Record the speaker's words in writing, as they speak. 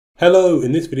Hello,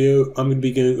 in this video I'm going to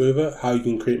be going over how you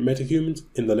can create metahumans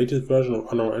in the latest version of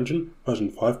Unreal Engine,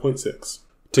 version 5.6.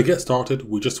 To get started,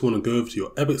 we just want to go over to your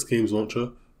Epix Games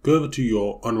launcher, go over to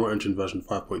your Unreal Engine version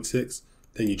 5.6,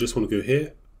 then you just want to go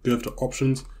here, go over to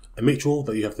options, and make sure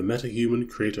that you have the Metahuman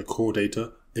Creator Core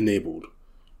Data enabled.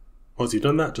 Once you've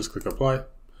done that, just click apply,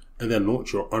 and then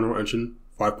launch your Unreal Engine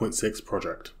 5.6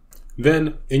 project.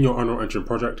 Then, in your Unreal Engine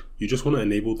project, you just want to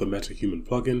enable the Metahuman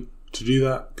plugin. To do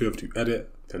that, go over to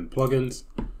Edit, then Plugins,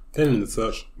 then in the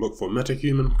search, look for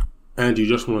Metahuman, and you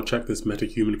just want to check this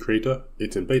Metahuman Creator,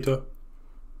 it's in beta,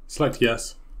 select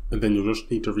yes, and then you'll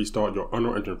just need to restart your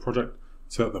Unreal Engine project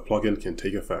so that the plugin can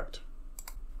take effect.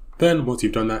 Then, once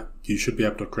you've done that, you should be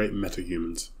able to create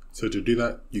metahumans. So to do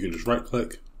that, you can just right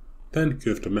click, then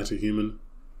go over to Metahuman,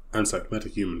 and select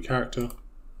Metahuman Character.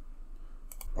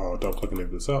 I'll double click and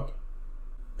open this up.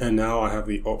 And now I have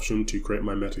the option to create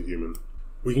my metahuman.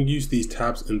 We can use these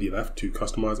tabs in the left to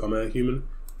customize our metahuman.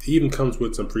 It even comes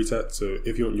with some presets, so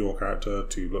if you want your character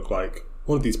to look like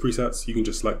one of these presets, you can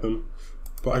just select them.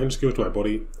 But I can just go to my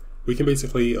body. We can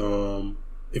basically,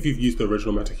 if you've used the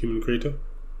original Metahuman creator,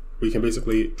 we can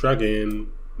basically drag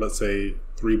in, let's say,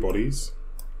 3 bodies.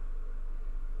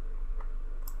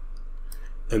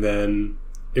 And then,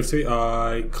 if say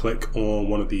I click on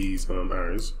one of these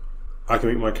arrows, I can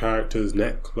make my character's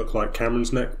neck look like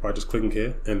Cameron's neck by just clicking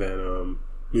here and then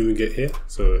moving it here,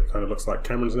 so it kind of looks like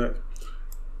Cameron's neck.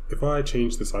 If I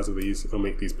change the size of these, I'll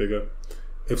make these bigger.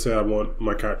 If say I want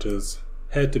my character's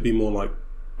head to be more like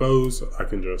Bo's, I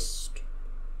can just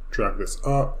drag this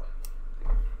up.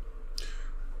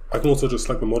 I can also just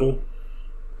select the model,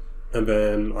 and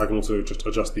then I can also just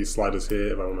adjust these sliders here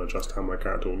if I want to adjust how my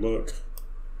character will look.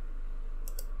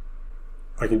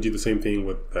 I can do the same thing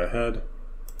with their head.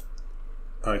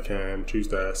 I can choose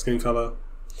their skin color.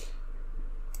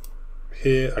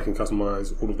 Here I can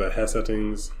customize all of their hair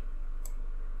settings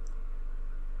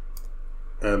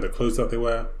and the clothes that they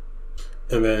wear.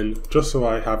 And then just so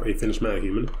I have a finished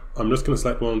metahuman, I'm just going to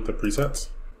select one of the presets.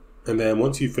 And then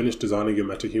once you've finished designing your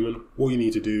metahuman, what you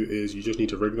need to do is you just need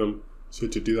to rig them. So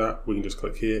to do that, we can just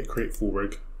click here, create full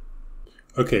rig.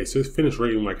 Okay, so it's finished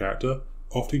rigging my character.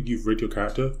 After you've rigged your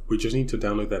character, we just need to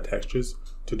download their textures.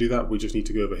 To do that, we just need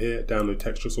to go over here, download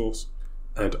texture source,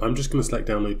 and I'm just going to select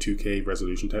download 2K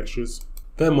resolution textures.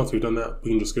 Then once we've done that,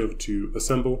 we can just go over to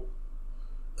assemble,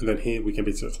 and then here we can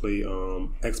basically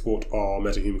export our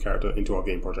metahuman character into our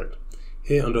game project.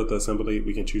 Here under the assembly,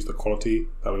 we can choose the quality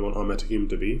that we want our metahuman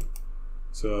to be.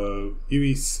 So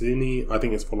UE Cine, I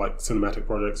think it's for like cinematic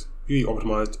projects. UE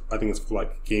Optimized, I think it's for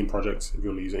like game projects if you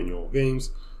want to use it in your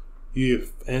games.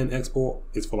 UEFN export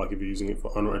is for like if you're using it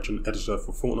for Unreal Engine editor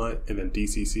for Fortnite, and then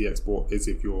DCC export is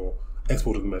if you're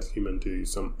exporting the metahuman to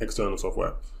some external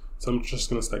software. So I'm just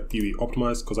going to select UE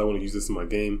Optimized because I want to use this in my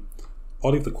game.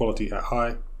 I'll leave the quality at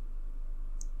high,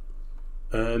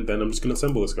 and then I'm just going to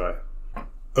assemble this guy.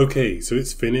 Okay, so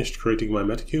it's finished creating my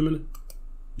metahuman.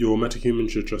 Your metahuman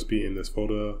should just be in this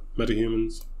folder,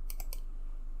 metahumans.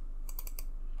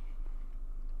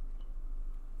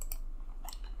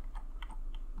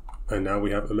 And now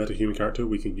we have a metahuman character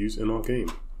we can use in our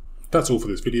game. That's all for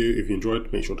this video. If you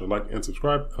enjoyed, make sure to like and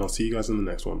subscribe, and I'll see you guys in the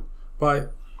next one. Bye!